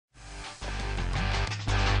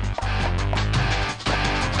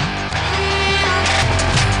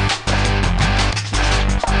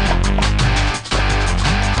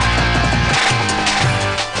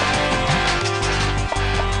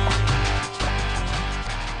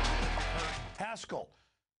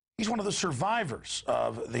He's one of the survivors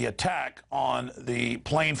of the attack on the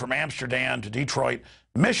plane from Amsterdam to Detroit,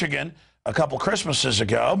 Michigan, a couple Christmases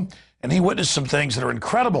ago, and he witnessed some things that are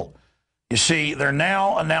incredible. You see, they're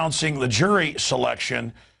now announcing the jury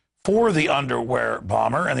selection for the underwear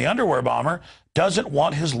bomber, and the underwear bomber doesn't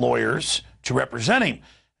want his lawyers to represent him.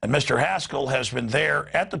 And Mr. Haskell has been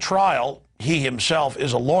there at the trial. He himself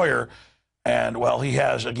is a lawyer, and, well, he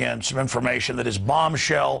has, again, some information that is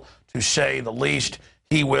bombshell, to say the least.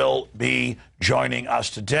 He will be joining us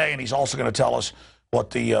today, and he's also going to tell us what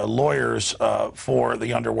the lawyers for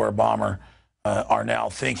the underwear bomber are now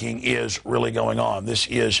thinking is really going on. This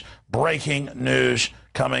is breaking news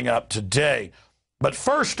coming up today. But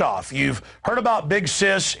first off, you've heard about Big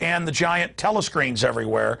Sis and the giant telescreens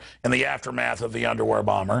everywhere in the aftermath of the underwear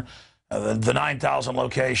bomber. The 9,000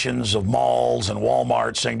 locations of malls and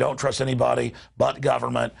Walmart saying don't trust anybody but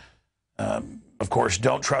government. Of course,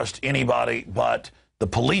 don't trust anybody but the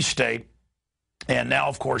police state. And now,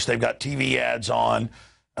 of course, they've got TV ads on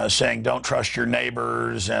saying don't trust your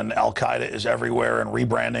neighbors, and Al-Qaeda is everywhere, and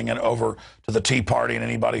rebranding it over to the Tea Party and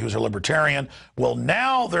anybody who's a libertarian. Well,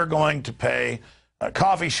 now they're going to pay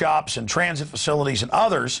coffee shops and transit facilities and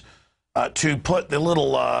others to put the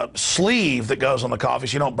little sleeve that goes on the coffee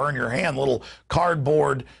so you don't burn your hand, little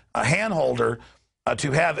cardboard hand holder,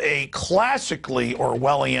 to have a classically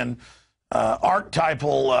Orwellian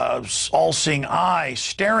archetypal all-seeing eye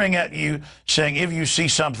staring at you saying, if you see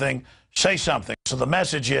something, say something. So the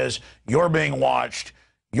message is, you're being watched,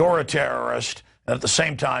 you're a terrorist, and at the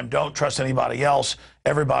same time, don't trust anybody else.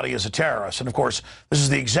 Everybody is a terrorist. And, of course, this is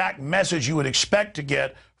the exact message you would expect to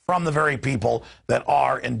get from the very people that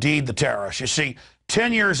are indeed the terrorists. You see,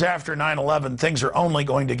 10 years after 9/11, things are only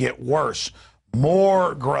going to get worse.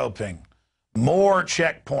 More groping, more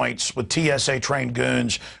checkpoints with TSA-trained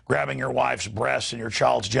goons grabbing your wife's breasts and your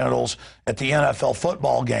child's genitals at the NFL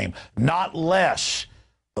football game. Not less.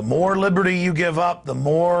 The more liberty you give up, the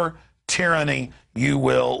more tyranny you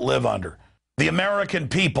will live under. The American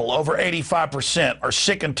people, over 85%, are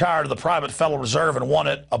sick and tired of the private Federal Reserve and want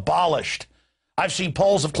it abolished. I've seen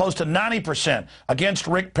polls of close to 90% against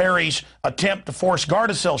Rick Perry's attempt to force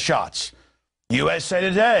Gardasil shots. USA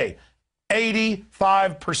Today,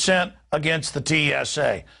 85% against the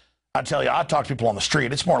TSA. I tell you, I talk to people on the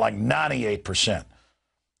street. It's more like 98%.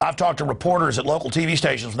 I've talked to reporters at local TV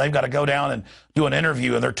stations when they've got to go down and do an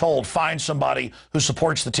interview, and they're told, find somebody who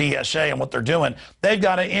supports the TSA, and what they're doing, they've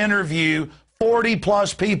got to interview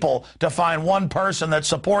 40-plus people to find one person that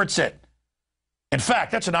supports it. In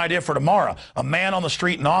fact, that's an idea for tomorrow. A man on the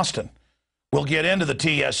street in Austin will get into the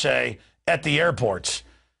TSA at the airports.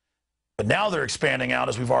 But now they're expanding out,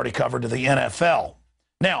 as we've already covered, to the NFL.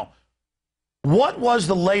 Now, what was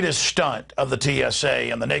the latest stunt of the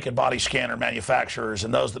TSA and the naked body scanner manufacturers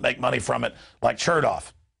and those that make money from it, like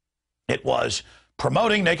Chertoff? It was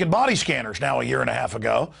promoting naked body scanners now a year and a half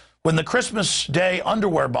ago when the Christmas Day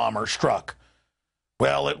underwear bomber struck.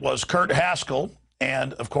 Well, it was Kurt Haskell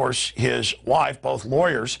and, of course, his wife, both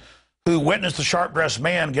lawyers, who witnessed the sharp-dressed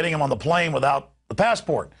man getting him on the plane without the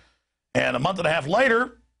passport. And a month and a half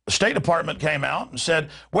later, the State Department came out and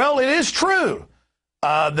said, well, it is true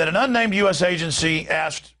that an unnamed U.S. agency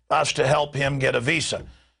asked us to help him get a visa.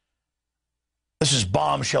 This is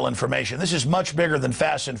bombshell information. This is much bigger than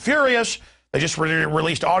Fast and Furious. They just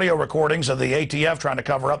released audio recordings of the ATF trying to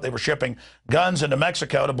cover up they were shipping guns into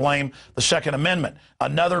Mexico to blame the Second Amendment.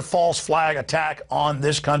 Another false flag attack on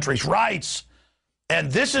this country's rights.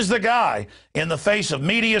 And this is the guy, in the face of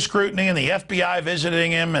media scrutiny and the FBI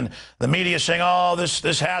visiting him and the media saying, oh,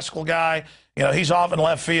 this Haskell guy, you know, he's off in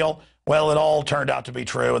left field. Well, it all turned out to be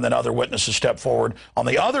true, and then other witnesses stepped forward on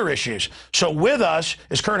the other issues. So with us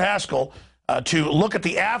is Kurt Haskell to look at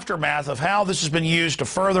the aftermath of how this has been used to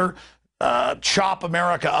further chop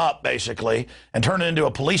America up, basically, and turn it into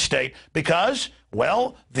a police state because,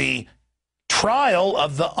 well, the trial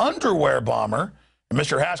of the underwear bomber, and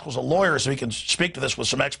Mr. Haskell's a lawyer, so he can speak to this with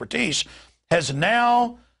some expertise, has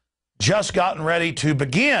now just gotten ready to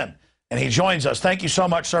begin. And he joins us. Thank you so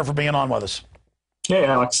much, sir, for being on with us. Hey,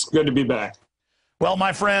 Alex. Good to be back. Well,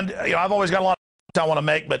 my friend, you know, I've always got a lot of I want to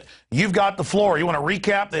make, but you've got the floor. You want to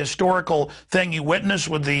recap the historical thing you witnessed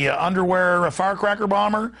with the underwear firecracker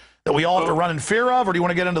bomber that we all have to run in fear of, or do you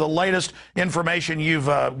want to get into the latest information you've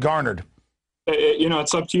garnered? You know,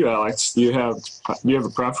 it's up to you, Alex. Do you have a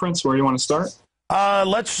preference where you want to start?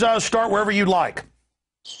 Let's start wherever you'd like.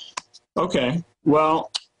 Okay.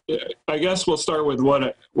 Well, I guess we'll start with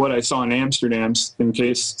what I saw in Amsterdam, in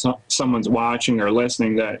case someone's watching or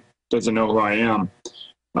listening that doesn't know who I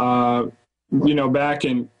am. you know, back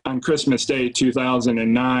on Christmas Day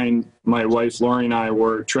 2009, my wife Lori and I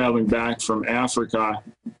were traveling back from Africa,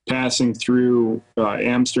 passing through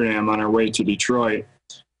Amsterdam on our way to Detroit,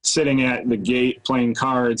 sitting at the gate playing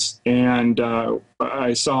cards, and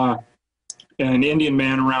I saw an Indian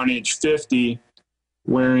man around age 50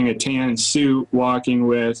 wearing a tan suit, walking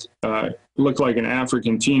with looked like an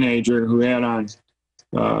African teenager who had on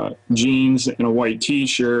jeans and a white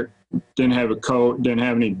T-shirt, didn't have a coat, didn't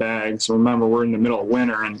have any bags. Remember, we're in the middle of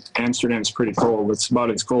winter, and Amsterdam's pretty cold. It's about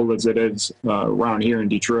as cold as it is around here in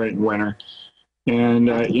Detroit in winter. And,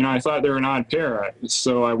 you know, I thought they were an odd pair.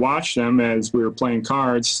 So I watched them as we were playing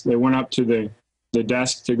cards. They went up to the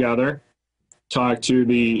desk together, talked to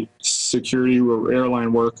the security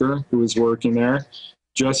airline worker who was working there.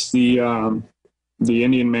 Just the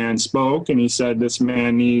Indian man spoke, and he said, this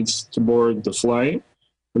man needs to board the flight,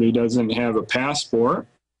 but he doesn't have a passport.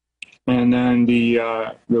 And then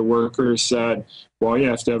the worker said, well, you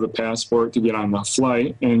have to have a passport to get on the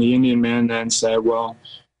flight. And the Indian man then said, well,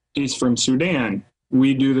 he's from Sudan.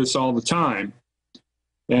 We do this all the time.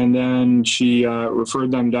 And then she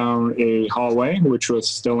referred them down a hallway, which was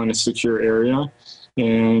still in a secure area,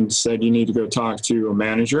 and said, you need to go talk to a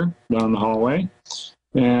manager down the hallway.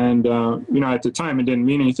 And, you know, at the time, it didn't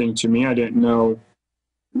mean anything to me. I didn't know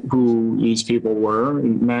who these people were.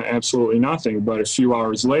 It meant absolutely nothing. But a few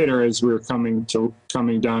hours later, as we were coming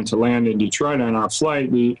down to land in Detroit on our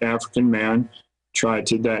flight, the African man tried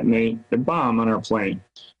to detonate a bomb on our plane.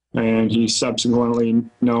 And he's subsequently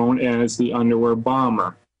known as the underwear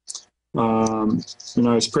bomber. You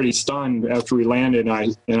know, I was pretty stunned after we landed,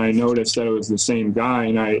 and I noticed that it was the same guy,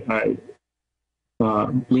 and I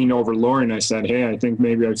leaned over Lori and I said, hey, I think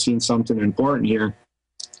maybe I've seen something important here.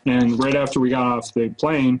 And right after we got off the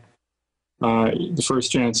plane, the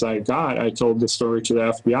first chance I got, I told the story to the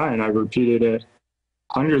FBI, and I've repeated it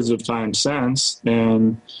hundreds of times since.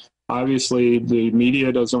 And obviously the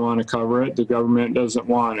media doesn't want to cover it. The government doesn't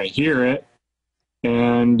want to hear it.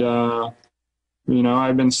 And, you know,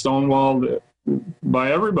 I've been stonewalled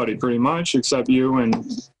by everybody pretty much, except you and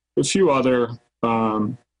a few other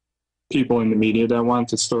people in the media that want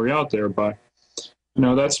the story out there. But, you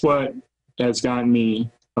know, that's what has gotten me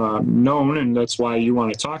known, and that's why you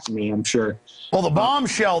want to talk to me, I'm sure. Well, the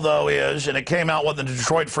bombshell, though, is, and it came out with the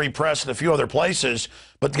Detroit Free Press and a few other places,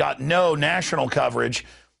 but got no national coverage,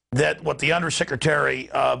 that what the Undersecretary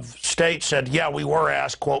of State said, yeah, we were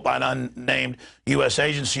asked, quote, by an unnamed U.S.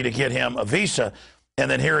 agency to get him a visa, and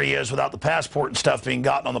then here he is without the passport and stuff being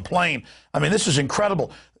gotten on the plane. I mean, this is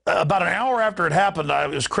incredible. About an hour after it happened, it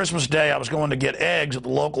was Christmas Day, I was going to get eggs at the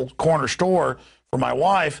local corner store for my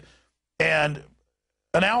wife, and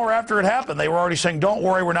an hour after it happened, they were already saying, don't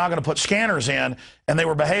worry, we're not going to put scanners in, and they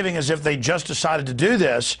were behaving as if they just decided to do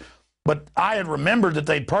this. But I had remembered that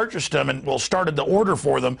they'd purchased them and, well, started the order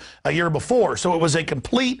for them a year before. So it was a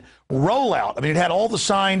complete rollout. I mean, it had all the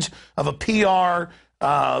signs of a PR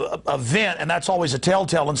event, and that's always a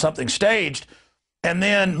telltale in something staged. And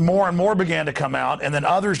then more and more began to come out, and then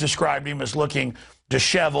others described him as looking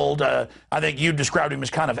disheveled. I think you described him as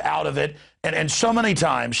kind of out of it. And so many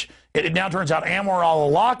times, it now turns out Anwar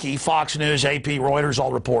al-Awlaki, Fox News, AP, Reuters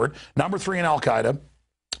all report, #3 in al-Qaeda,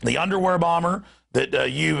 the underwear bomber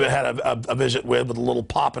that you had a visit with a little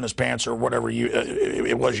pop in his pants or whatever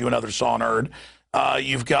it was you and others saw and heard.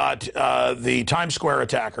 You've got the Times Square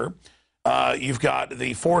attacker. You've got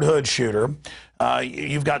the Fort Hood shooter.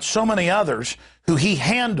 You've got so many others who he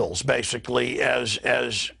handles basically as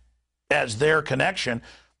their connection.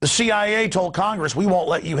 The CIA told Congress, we won't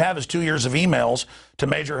let you have his 2 years of emails to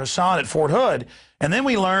Major Hassan at Fort Hood. And then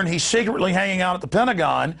we learned he's secretly hanging out at the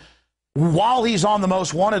Pentagon while he's on the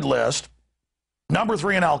most wanted list,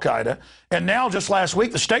 #3 in al-Qaeda. And now, just last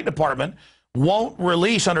week, the State Department won't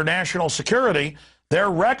release under national security their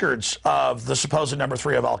records of the supposed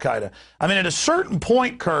 #3 of al-Qaeda. I mean, at a certain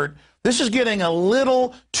point, Kurt, this is getting a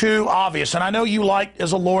little too obvious. And I know you like,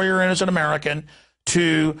 as a lawyer and as an American,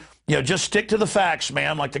 to just stick to the facts,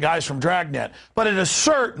 man, like the guys from Dragnet. But at a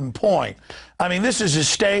certain point, I mean, this is as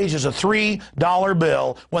staged as a $3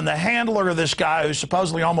 bill when the handler of this guy who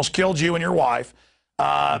supposedly almost killed you and your wife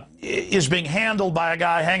is being handled by a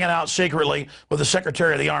guy hanging out secretly with the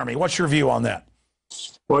Secretary of the Army. What's your view on that?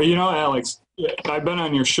 Well, you know, Alex, I've been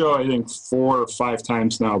on your show, I think, 4 or 5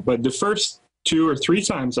 times now. But the first 2 or 3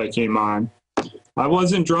 times I came on, I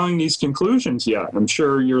wasn't drawing these conclusions yet. I'm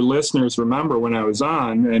sure your listeners remember when I was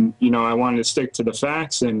on, and, I wanted to stick to the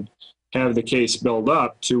facts and have the case build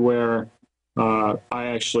up to where I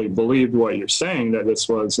actually believed what you're saying, that this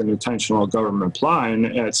was an intentional government plot. And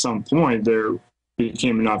at some point, there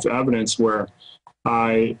became enough evidence where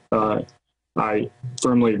I I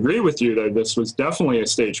firmly agree with you that this was definitely a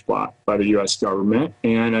stage plot by the U.S. government.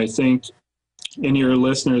 And I think any of your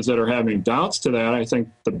listeners that are having doubts to that, I think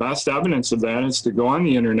the best evidence of that is to go on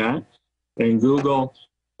the internet and Google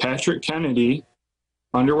Patrick Kennedy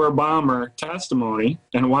underwear bomber testimony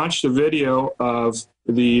and watch the video of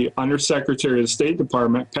the Undersecretary of the State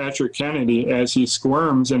Department, Patrick Kennedy, as he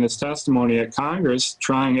squirms in his testimony at Congress,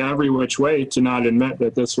 trying every which way to not admit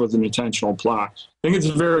that this was an intentional plot. I think it's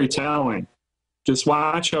very telling. Just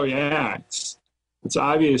watch how he acts. It's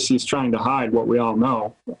obvious he's trying to hide what we all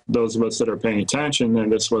know, those of us that are paying attention, that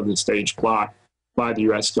this was a staged plot by the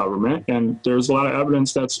U.S. government, and there's a lot of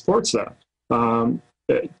evidence that supports that.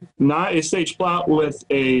 Not a staged plot with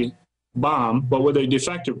a bomb, but with a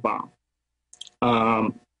defective bomb.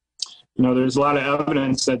 There's a lot of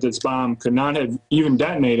evidence that this bomb could not have even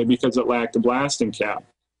detonated because it lacked a blasting cap.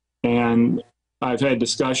 And I've had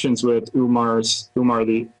discussions with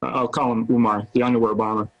I'll call him Umar, the underwear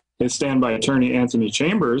bomber, his standby attorney, Anthony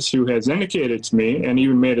Chambers, who has indicated to me and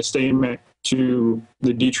even made a statement to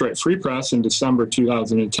the Detroit Free Press in December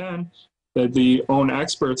 2010 that the own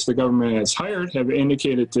experts the government has hired have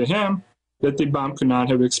indicated to him that the bomb could not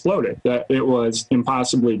have exploded, that it was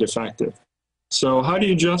impossibly defective. So how do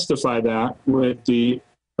you justify that with the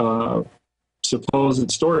supposed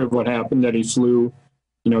story of what happened, that he flew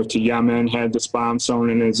to Yemen, had this bomb sewn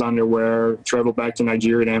in his underwear, traveled back to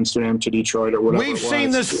Nigeria, to Amsterdam, to Detroit, or whatever. We've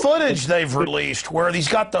seen this footage they've released where he's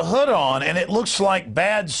got the hood on, and it looks like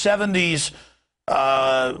bad 70s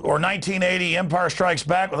or 1980 Empire Strikes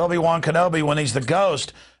Back with Obi-Wan Kenobi when he's the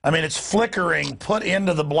ghost. I mean, it's flickering, put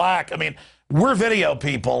into the black. I mean, we're video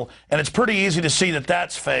people, and it's pretty easy to see that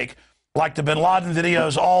that's fake. Like the bin Laden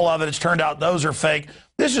videos, all of it, it's turned out those are fake.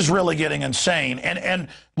 This is really getting insane. And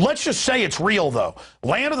let's just say it's real, though.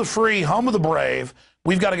 Land of the free, home of the brave.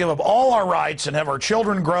 We've got to give up all our rights and have our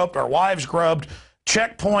children groped, our wives groped,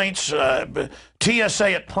 checkpoints,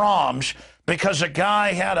 TSA at proms, because a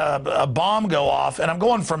guy had a bomb go off. And I'm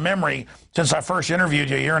going from memory since I first interviewed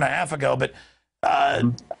you a year and a half ago, but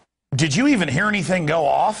did you even hear anything go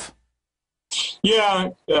off? Yeah,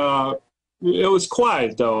 it was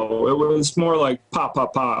quiet, though. It was more like pop,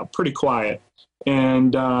 pop, pop, pretty quiet.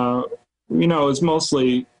 And, it was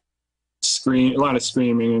mostly a lot of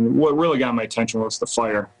screaming. And what really got my attention was the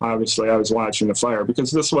fire. Obviously, I was watching the fire because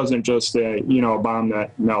this wasn't just a bomb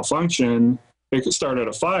that malfunctioned. It could start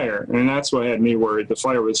a fire. And that's what had me worried. The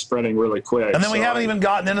fire was spreading really quick. And then we haven't even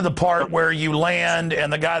gotten into the part where you land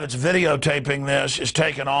and the guy that's videotaping this is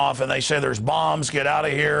taken off and they say there's bombs, get out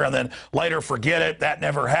of here. And then later, forget it. That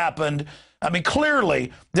never happened. I mean,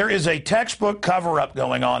 clearly, there is a textbook cover-up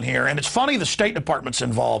going on here. And it's funny the State Department's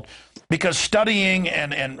involved because studying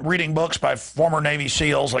and reading books by former Navy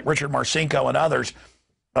SEALs like Richard Marcinko and others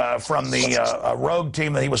from the rogue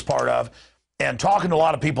team that he was part of, and talking to a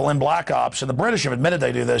lot of people in Black Ops, and the British have admitted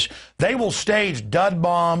they do this, they will stage dud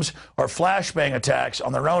bombs or flashbang attacks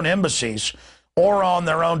on their own embassies or on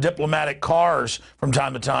their own diplomatic cars from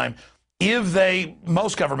time to time.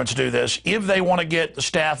 Most governments do this, if they want to get the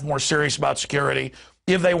staff more serious about security,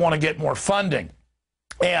 if they want to get more funding.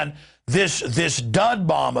 And this dud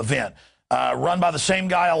bomb event, run by the same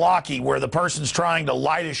guy, Alaki, where the person's trying to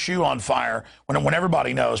light his shoe on fire when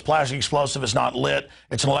everybody knows plastic explosive is not lit,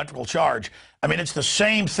 it's an electrical charge. I mean, it's the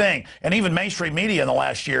same thing. And even mainstream media in the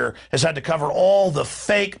last year has had to cover all the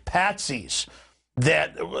fake patsies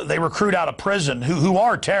that they recruit out of prison who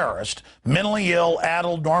are terrorists, mentally ill,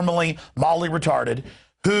 addled, normally mildly retarded,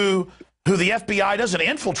 who the FBI doesn't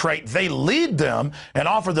infiltrate. They lead them and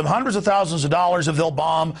offer them hundreds of thousands of dollars if they'll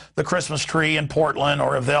bomb the Christmas tree in Portland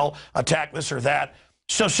or if they'll attack this or that.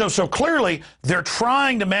 So clearly they're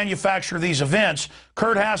trying to manufacture these events.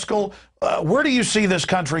 Kurt Haskell, where do you see this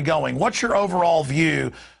country going? What's your overall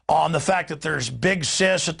view on the fact that there's big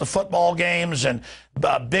sis at the football games and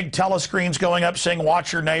big telescreens going up saying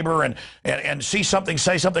watch your neighbor and see something,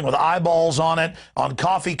 say something with eyeballs on it, on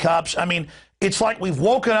coffee cups? I mean, it's like we've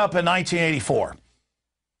woken up in 1984.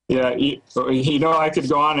 Yeah, I could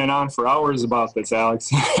go on and on for hours about this,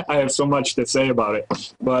 Alex. I have so much to say about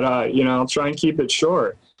it. But, I'll try and keep it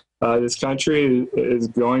short. This country is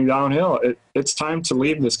going downhill. It's time to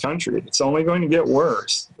leave this country. It's only going to get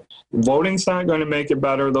worse. Voting's not going to make it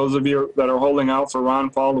better. Those of you that are holding out for Ron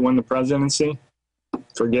Paul to win the presidency,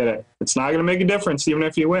 forget it. It's not going to make a difference even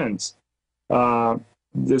if he wins.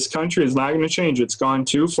 This country is not going to change. It's gone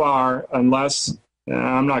too far unless,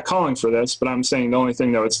 I'm not calling for this, but I'm saying the only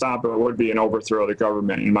thing that would stop it would be an overthrow of the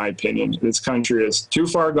government, in my opinion. This country is too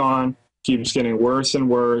far gone, keeps getting worse and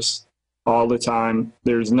worse all the time.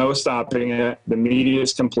 There's no stopping it. The media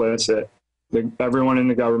is complicit. Everyone in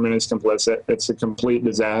the government is complicit. It's a complete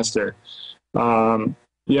disaster.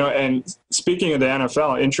 You know, and speaking of the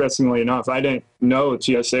NFL, interestingly enough, I didn't know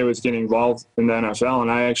TSA was getting involved in the NFL,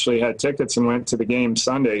 and I actually had tickets and went to the game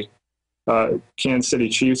Sunday, Kansas City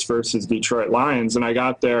Chiefs versus Detroit Lions, and I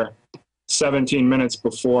got there 17 minutes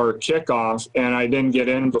before kickoff, and I didn't get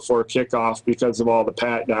in before kickoff because of all the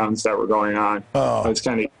pat downs that were going on. I was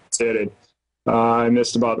kind of irritated. I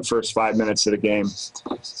missed about the first 5 minutes of the game.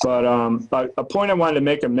 But a point I wanted to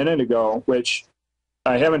make a minute ago, which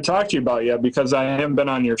I haven't talked to you about yet because I haven't been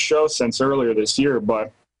on your show since earlier this year,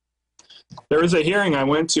 but there was a hearing I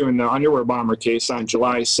went to in the underwear bomber case on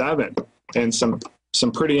July 7th, and some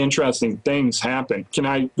pretty interesting things happened.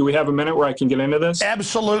 Do we have a minute where I can get into this?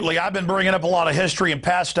 Absolutely. I've been bringing up a lot of history and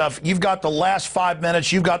past stuff. You've got the last 5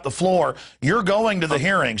 minutes. You've got the floor. You're going to the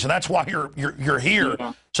hearings, and that's why you're here.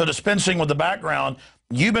 Yeah. So dispensing with the background,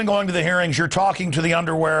 you've been going to the hearings. You're talking to the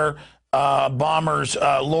underwear bombers,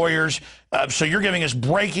 lawyers. So you're giving us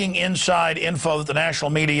breaking inside info that the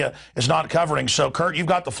national media is not covering. So, Kurt, you've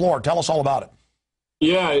got the floor. Tell us all about it.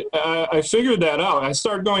 Yeah, I figured that out. I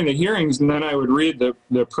started going to hearings, and then I would read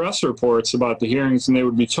the press reports about the hearings, and they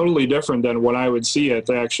would be totally different than what I would see at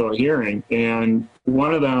the actual hearing. And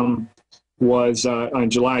one of them was on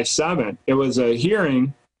July 7th. It was a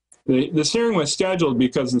hearing. This hearing was scheduled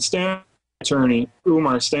because the standby attorney,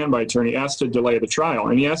 Umar's standby attorney, asked to delay the trial.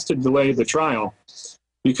 And he asked to delay the trial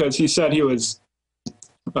because he said he was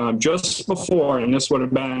just before, and this would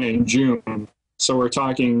have been in June, so we're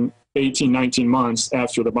talking 18, 19 months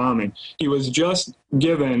after the bombing. He was just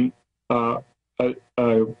given a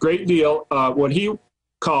great deal, what he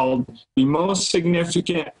called the most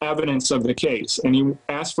significant evidence of the case. And he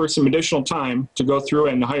asked for some additional time to go through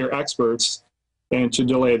it and hire experts and to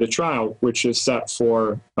delay the trial, which is set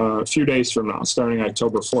for a few days from now, starting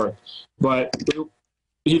October 4th. But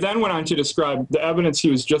he then went on to describe the evidence he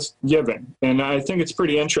was just given. And I think it's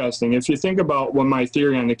pretty interesting. If you think about what my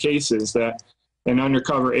theory on the case is, that an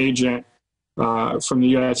undercover agent from the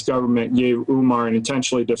U.S. government gave Umar an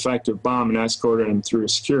intentionally defective bomb and escorted him through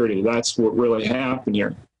security. That's what really happened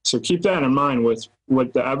here. So keep that in mind with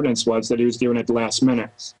what the evidence was that he was given at the last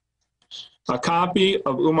minute. A copy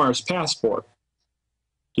of Umar's passport.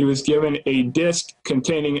 He was given a disc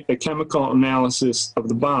containing a chemical analysis of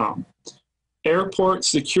the bomb. Airport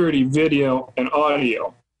security video and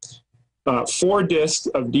audio. 4 discs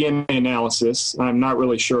of DNA analysis. I'm not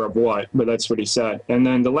really sure of what, but that's what he said. And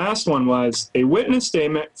then the last one was a witness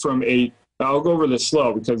statement from I'll go over this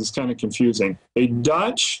slow because it's kind of confusing, a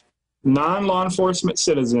Dutch non-law enforcement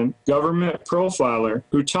citizen, government profiler,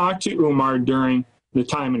 who talked to Umar during the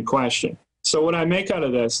time in question. So what I make out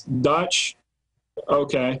of this, Dutch,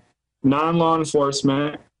 okay, non-law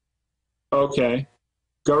enforcement, okay,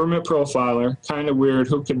 government profiler, kind of weird,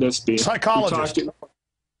 who could this be? Psychologist.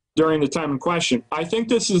 During the time in question. I think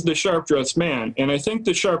this is the sharp-dressed man, and I think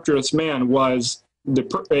the sharp-dressed man was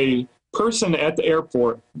a person at the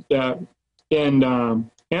airport in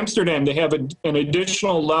Amsterdam. They have an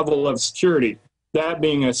additional level of security, that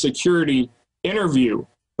being a security interview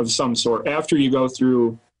of some sort after you go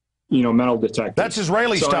through, metal detectors. That's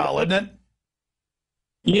Israeli style, isn't it?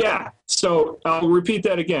 Yeah. So I'll repeat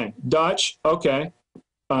that again. Dutch, okay.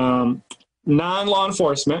 Non-law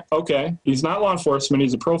enforcement, okay. He's not law enforcement,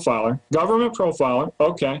 he's a profiler. Government profiler,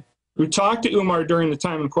 okay. Who talked to Umar during the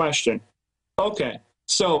time in question. Okay.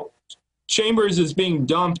 So Chambers is being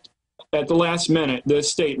dumped at the last minute,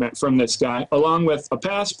 this statement from this guy, along with a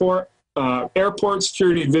passport, airport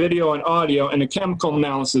security video and audio, and a chemical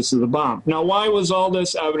analysis of the bomb. Now, why was all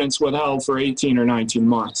this evidence withheld for 18 or 19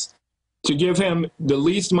 months? To give him the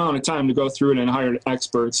least amount of time to go through it and hire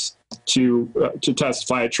experts to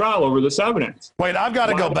testify at trial over this evidence. Wait, I've got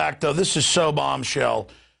to go back, though. This is so bombshell,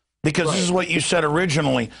 because this is what you said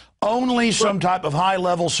originally. Only some type of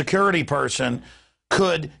high-level security person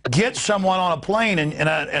could get someone on a plane,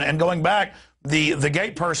 and going back, the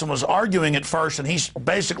gate person was arguing at first, and he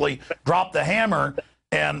basically dropped the hammer,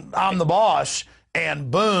 and I'm the boss,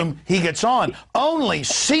 and boom, he gets on. Only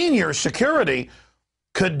senior security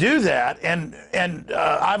could do that, and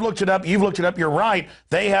I've looked it up, you've looked it up, you're right.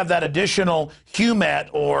 They have that additional HUMAT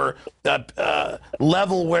or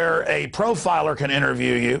level where a profiler can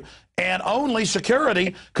interview you, and only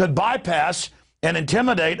security could bypass and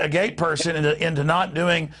intimidate a gate person into not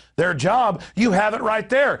doing their job. You have it right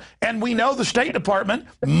there. And we know the State Department,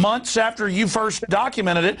 months after you first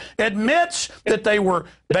documented it, admits that they were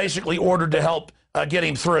basically ordered to help get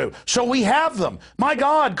him through. So we have them. My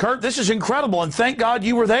God, Kurt, this is incredible, and thank God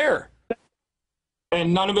you were there.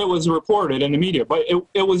 And none of it was reported in the media. But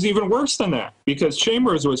it was even worse than that, because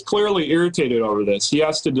Chambers was clearly irritated over this. He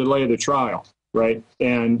asked to delay the trial, right?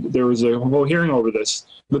 And there was a whole hearing over this.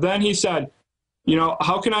 But then he said, you know,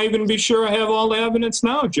 how can I even be sure I have all the evidence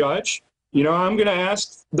now, Judge? You know, I'm going to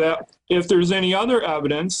ask that if there's any other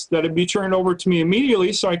evidence that it be turned over to me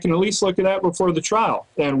immediately so I can at least look at that before the trial.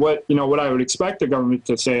 And what I would expect the government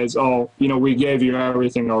to say is, oh, you know, we gave you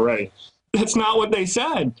everything already. That's not what they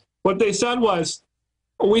said. What they said was,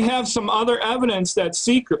 we have some other evidence that's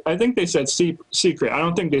secret. I think they said secret. I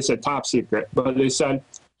don't think they said top secret, but they said,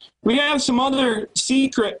 we have some other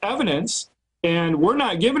secret evidence and we're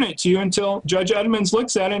not giving it to you until Judge Edmonds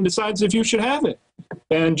looks at it and decides if you should have it.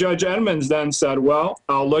 And Judge Edmonds then said, well,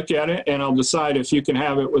 I'll look at it and I'll decide if you can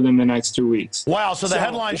have it within the next 2 weeks. Wow, so the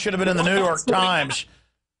headline should have been in the New York Times.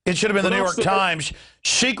 It should have been the New York Times.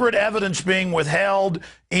 Secret evidence being withheld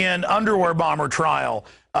in underwear bomber trial.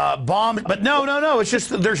 Bomb, but no. It's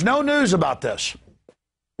just there's no news about this.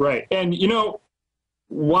 Right. And, you know,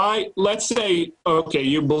 why, let's say, okay,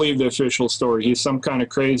 you believe the official story. He's some kind of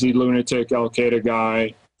crazy lunatic Al-Qaeda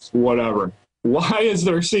guy, whatever. Why is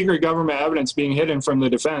there secret government evidence being hidden from the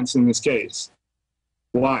defense in this case?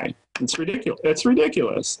 Why? It's ridiculous. It's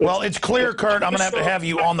ridiculous. Well, it's clear, Kurt. I'm going to have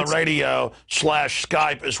you on the radio /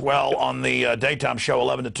 Skype as well on the daytime show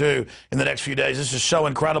 11 to 2 in the next few days. This is so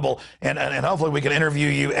incredible, and hopefully we can interview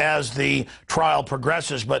you as the trial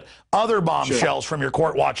progresses. But other bombshells from your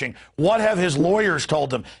court watching, what have his lawyers told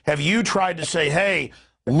them? Have you tried to say, hey,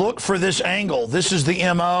 look for this angle? This is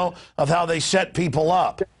the MO of how they set people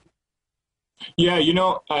up. Yeah, you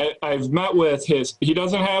know, I've met with he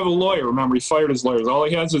doesn't have a lawyer. Remember, he fired his lawyers. All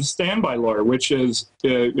he has is a standby lawyer, which is,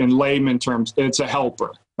 in layman terms, it's a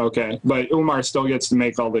helper, okay? But Umar still gets to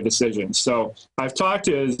make all the decisions. So I've talked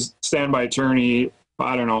to his standby attorney,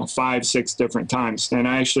 I don't know, 5, 6 different times. And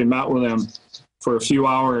I actually met with him for a few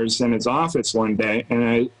hours in his office one day.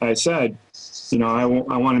 And I said, you know,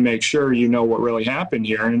 I want to make sure you know what really happened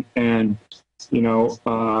here. And you know,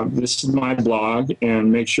 this is my blog, and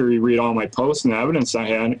make sure you read all my posts and the evidence I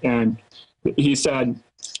had. And he said,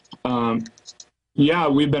 yeah,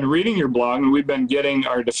 we've been reading your blog, and we've been getting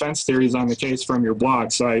our defense theories on the case from your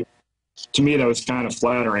blog. So to me, that was kind of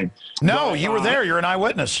flattering. No, but, you were there. You're an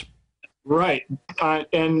eyewitness. Right.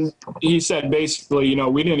 And he said, basically, you know,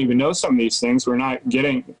 we didn't even know some of these things. We're not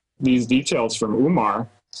getting these details from Umar.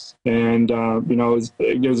 And, you know,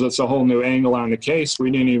 it gives us a whole new angle on the case.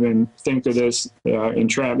 We didn't even think of this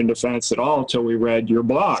entrapment defense at all until we read your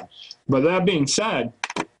blog. But that being said,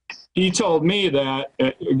 he told me that,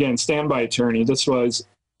 again, standby attorney, this was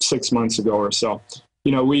 6 months ago or so,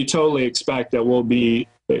 you know, we totally expect that we'll be,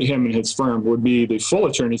 him and his firm would be the full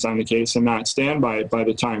attorneys on the case and not standby by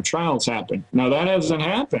the time trials happen. Now, that hasn't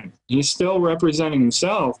happened. He's still representing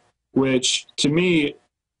himself, which to me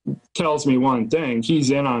tells me one thing: he's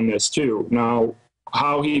in on this too. Now,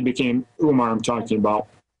 how he became, Umar I'm talking about,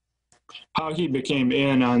 how he became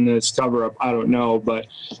in on this cover-up, I don't know, but...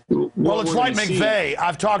 Well, it's like McVeigh.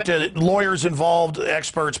 I've talked to lawyers involved,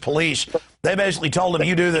 experts, police. They basically told him,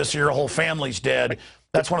 you do this, your whole family's dead.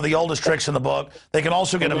 That's one of the oldest tricks in the book. They can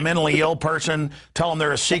also get a mentally ill person, tell them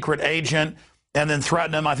they're a secret agent, and then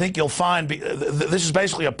threaten them. I think you'll find this is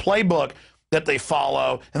basically a playbook that they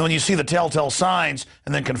follow, and when you see the telltale signs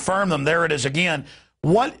and then confirm them, there it is again.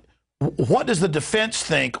 What does the defense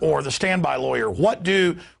think, or the standby lawyer? What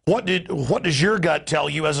does your gut tell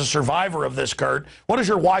you as a survivor of this, Kurt? What does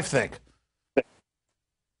your wife think?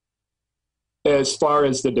 As far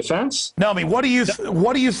as the defense? No, I mean, what do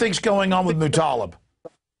you think's going on with Mutallab?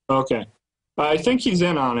 Okay, I think he's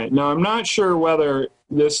in on it. Now, I'm not sure whether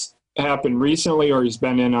this happened recently or he's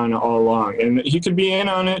been in on it all along, and he could be in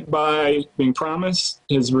on it by being promised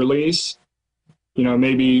his release. You know,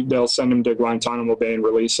 maybe they'll send him to Guantanamo Bay and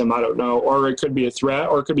release him. I don't know. Or it could be a threat,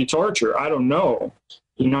 or it could be torture. I don't know.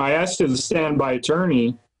 You know, I asked his standby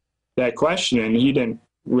attorney that question, and he didn't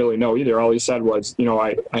really know either. All he said was, you know,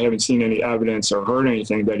 I haven't seen any evidence or heard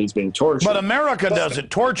anything that he's being tortured. But America does it.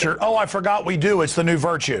 Torture. Oh, I forgot we do. It's the new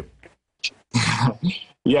virtue.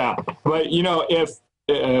 Yeah. But, you know, if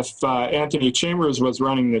Anthony Chambers was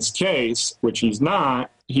running this case, which he's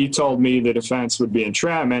not, he told me the defense would be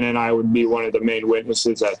entrapment and I would be one of the main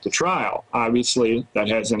witnesses at the trial. Obviously, that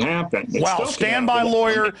hasn't happened. Wow, standby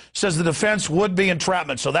lawyer says the defense would be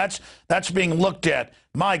entrapment. So that's being looked at.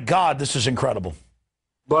 My God, this is incredible.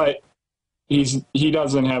 But he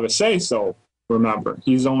doesn't have a say-so, remember.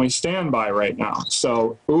 He's only standby right now.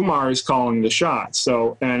 So Umar is calling the shots.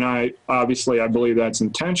 So, and I believe that's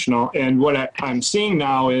intentional. And what I'm seeing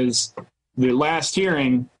now is the last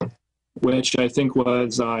hearing, which I think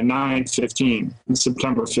was 9/15,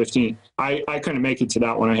 September 15th. I couldn't make it to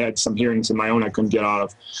that one. I had some hearings of my own I couldn't get out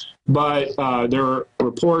of. But there were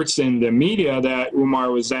reports in the media that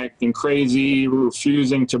Umar was acting crazy,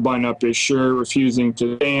 refusing to button up his shirt, refusing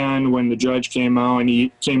to stand when the judge came out, and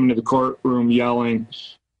he came into the courtroom yelling,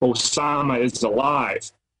 "Osama is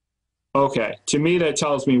alive." Okay, to me that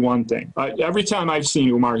tells me one thing. Every time I've seen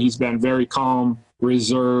Umar, he's been very calm,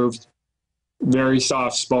 reserved, very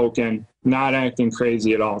soft-spoken, not acting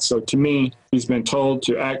crazy at all. So to me, he's been told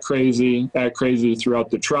to act crazy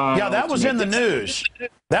throughout the trial. Yeah, that was in the news.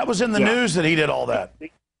 That was in the news that he did all that.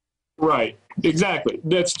 Right, exactly.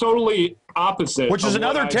 That's totally opposite. Which is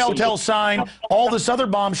another telltale sign. All this other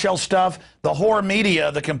bombshell stuff, the whore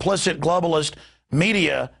media, the complicit globalist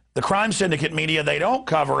media, the crime syndicate media, they don't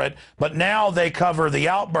cover it, but now they cover the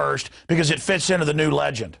outburst because it fits into the new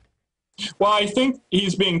legend. Well, I think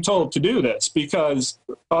he's being told to do this because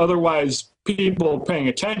otherwise people paying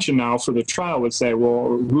attention now for the trial would say,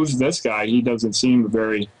 well, who's this guy? He doesn't seem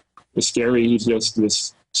very scary. He's just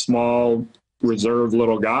this small, reserved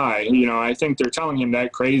little guy. You know, I think they're telling him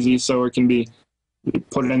that crazy so it can be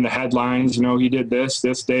put in the headlines, you know, he did this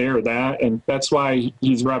day or that. And that's why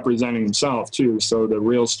he's representing himself, too, so the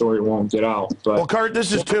real story won't get out. But, well, Kurt,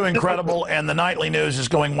 this is too incredible, and the nightly news is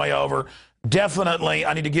going way over. Definitely,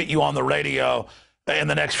 I need to get you on the radio in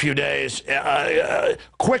the next few days.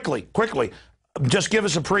 Quickly, just give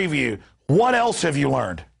us a preview. What else have you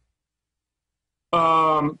learned?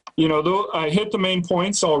 You know, I hit the main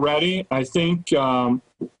points already. I think I'm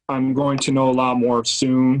going to know a lot more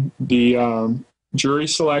soon. The jury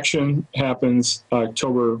selection happens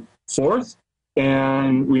October 4th,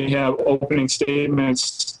 and we have opening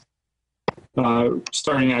statements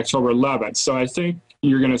starting October 11th. So I think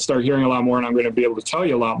you're going to start hearing a lot more, and I'm going to be able to tell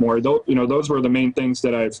you a lot more. Though, you know, those were the main things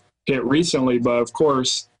that I've hit recently, but of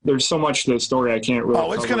course, there's so much to the story I can't really.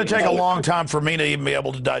 Oh, it's going to take a long time for me to even be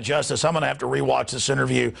able to digest this. I'm going to have to rewatch this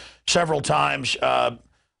interview several times.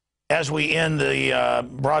 As we end the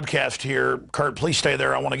broadcast here, Kurt, please stay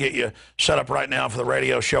there. I want to get you set up right now for the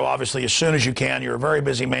radio show, obviously, as soon as you can. You're a very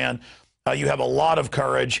busy man. You have a lot of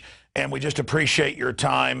courage, and we just appreciate your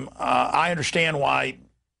time. I understand why.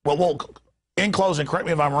 Well, in closing, correct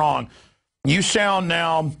me if I'm wrong, you sound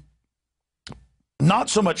now not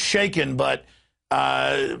so much shaken, but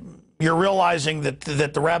you're realizing that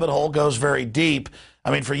the rabbit hole goes very deep. I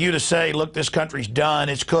mean, for you to say, look, this country's done,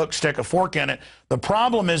 it's cooked, stick a fork in it. The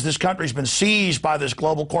problem is this country's been seized by this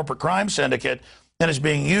global corporate crime syndicate and is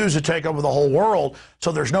being used to take over the whole world,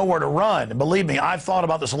 so there's nowhere to run. And believe me, I've thought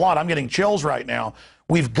about this a lot. I'm getting chills right now.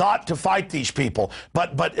 We've got to fight these people.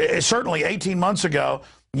 But certainly 18 months ago,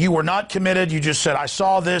 you were not committed. You just said, I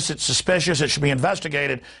saw this. It's suspicious. It should be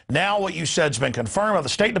investigated. Now what you said has been confirmed by the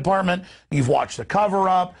State Department. You've watched the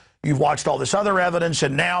cover-up. You've watched all this other evidence,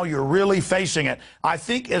 and now you're really facing it. I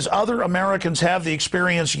think as other Americans have the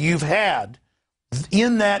experience you've had,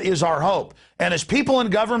 in that is our hope. And as people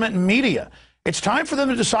in government and media, it's time for them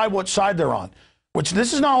to decide what side they're on. Which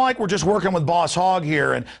this is not like we're just working with Boss Hogg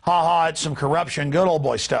here and, ha-ha, it's some corruption, good old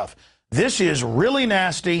boy stuff. This is really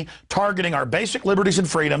nasty, targeting our basic liberties and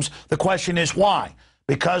freedoms. The question is why?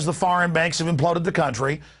 Because the foreign banks have imploded the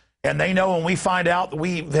country, and they know when we find out that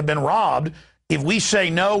we have been robbed, if we say,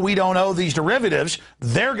 no, we don't owe these derivatives,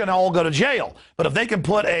 they're going to all go to jail. But if they can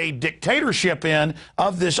put a dictatorship in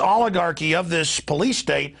of this oligarchy, of this police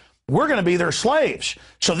state, we're going to be their slaves.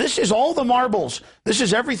 So this is all the marbles. This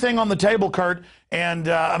is everything on the table, Kurt. And,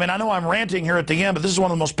 I mean, I know I'm ranting here at the end, but this is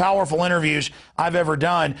one of the most powerful interviews I've ever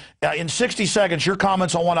done. In 60 seconds, your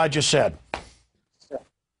comments on what I just said.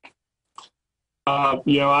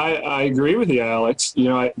 You know, I agree with you, Alex. You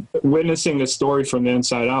know, witnessing this story from the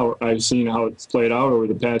inside out, I've seen how it's played out over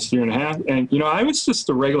the past year and a half. And, you know, I was just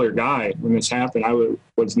a regular guy when this happened. I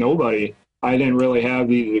was nobody. I didn't really have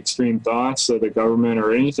these extreme thoughts of the government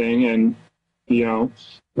or anything. And, you know,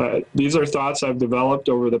 these are thoughts I've developed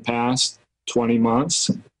over the past 20 months,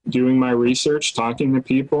 doing my research, talking to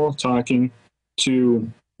people, talking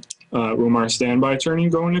to Umar's standby attorney,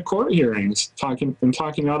 going to court hearings, talking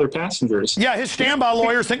to other passengers. Yeah, his standby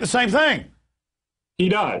lawyers think the same thing. He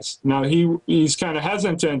does. Now, he's kind of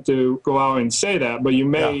hesitant to go out and say that, but you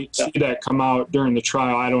may see that come out during the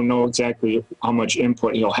trial. I don't know exactly how much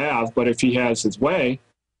input he'll have, but if he has his way,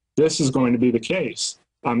 this is going to be the case.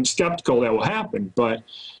 I'm skeptical that will happen, but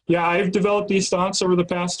yeah, I've developed these thoughts over the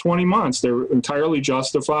past 20 months. They're entirely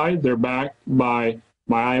justified. They're backed by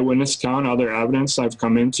my eyewitness account, other evidence I've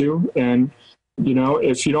come into. And, you know,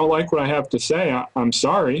 if you don't like what I have to say, I'm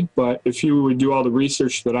sorry. But if you would do all the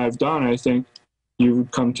research that I've done, I think you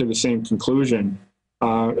would come to the same conclusion.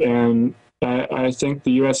 And I think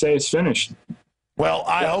the USA is finished. Well,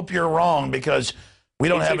 I hope you're wrong, because we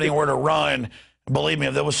don't have anywhere to run. Believe me,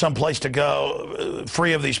 if there was some place to go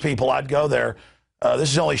free of these people, I'd go there. This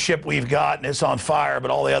is the only ship we've got, and it's on fire,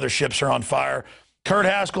 but all the other ships are on fire. Kurt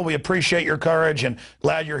Haskell, we appreciate your courage and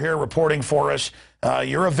glad you're here reporting for us.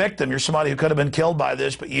 You're a victim. You're somebody who could have been killed by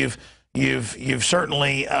this, but you've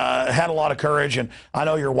certainly had a lot of courage, and I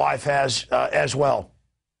know your wife has as well.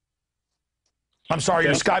 I'm sorry,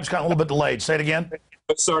 your Skype's got a little bit delayed. Say it again.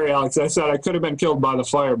 Sorry, Alex. I said I could have been killed by the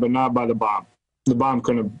fire, but not by the bomb. The bomb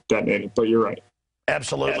couldn't have detonated, but you're right.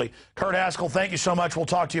 Absolutely. Yeah. Kurt Haskell, thank you so much. We'll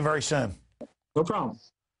talk to you very soon. No problem.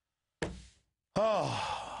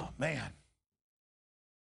 Oh, man.